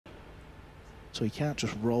So he can't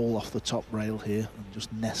just roll off the top rail here and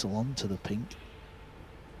just nestle onto the pink.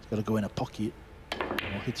 He's got to go in a pocket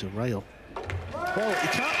or hit a rail. Well, he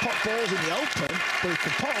can't pot balls in the open, but he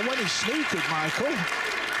can pot them when he's snookered, Michael.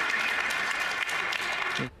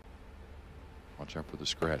 Watch out for the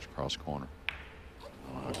scratch cross corner.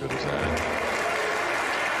 Oh, how good is that?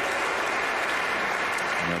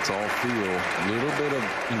 And that's all feel. A little bit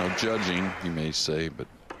of, judging, you may say, but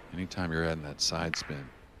anytime you're adding that side spin.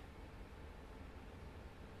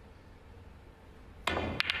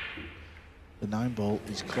 The 9-ball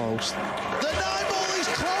is close. The 9-ball is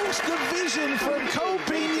close. The vision from Ko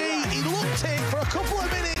Ping-yi. He looked it for a couple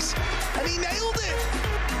of minutes and he nailed it.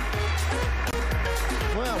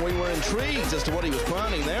 Well, we were intrigued as to what he was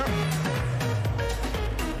planning there.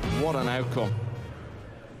 What an outcome.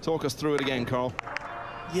 Talk us through it again, Carl.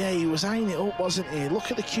 Yeah, he was eyeing it up, wasn't he?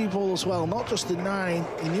 Look at the cue ball as well, not just the 9.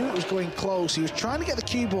 He knew it was going close. He was trying to get the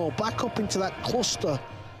cue ball back up into that cluster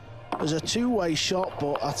as a two-way shot,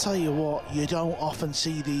 but I tell you what, you don't often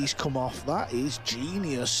see these come off. That is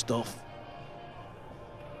genius stuff.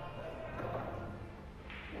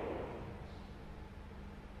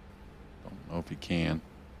 Don't know if he can.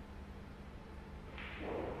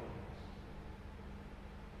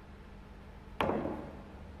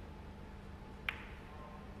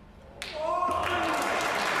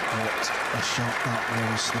 What a shot that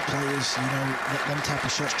was. The players, them type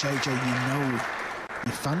of shots, JJ,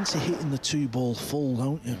 you fancy hitting the 2-ball full,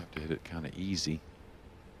 don't you? You have to hit it kind of easy.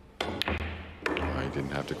 Oh, he didn't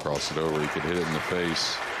have to cross it over. He could hit it in the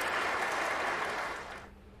face.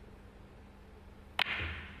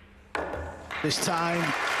 This time,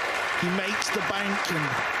 he makes the bank, and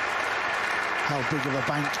how big of a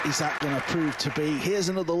bank is that going to prove to be? Here's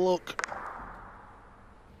another look.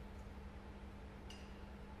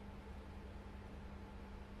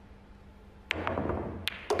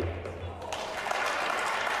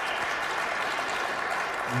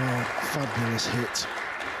 Oh, fabulous hit.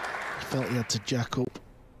 He felt he had to jack up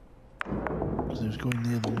because he was going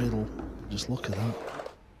near the middle. Just look at that.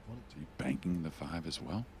 Is he banking the 5 as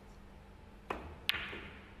well?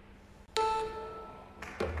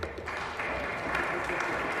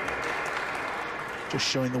 Just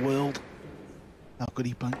showing the world how good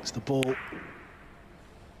he banks the ball.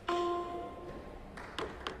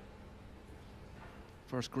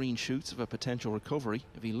 First green shoots of a potential recovery.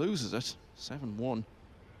 If he loses it, 7-1.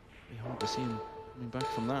 Be hard to see him coming back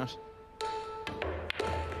from that.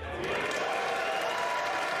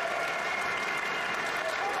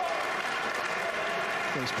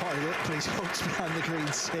 He's potted it, but he's hooked behind the green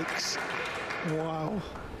 6. Wow.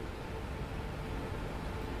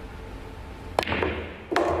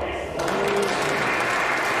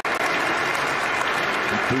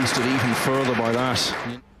 Boosted even further by that.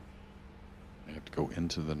 They have to go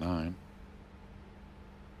into the 9.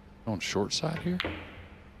 On short side here.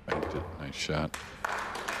 Banked it. Nice shot.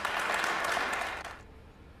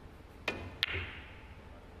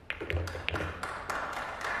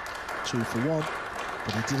 Two for one,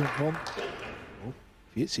 but he didn't want. Oh,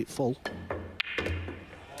 if he hits it full.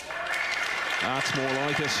 That's more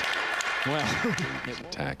like it. Well, he's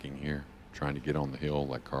attacking here, trying to get on the hill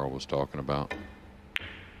like Carl was talking about.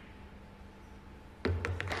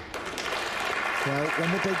 Well,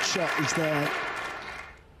 when the big shot is there.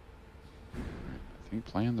 I think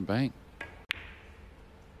playing the bank.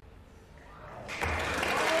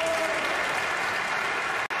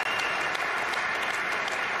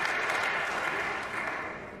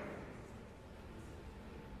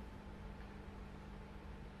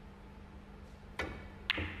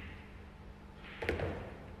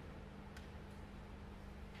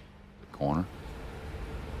 The corner.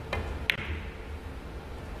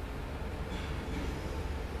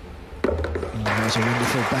 There's a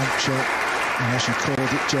wonderful bank shot, and as you called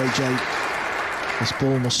it, JJ, this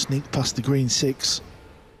ball must sneak past the green 6.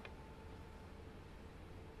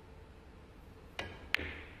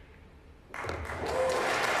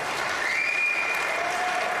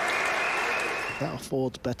 If that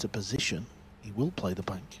affords better position, he will play the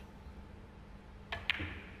bank.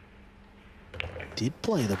 Did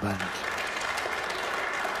play the bank.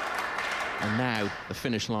 and now the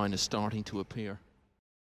finish line is starting to appear.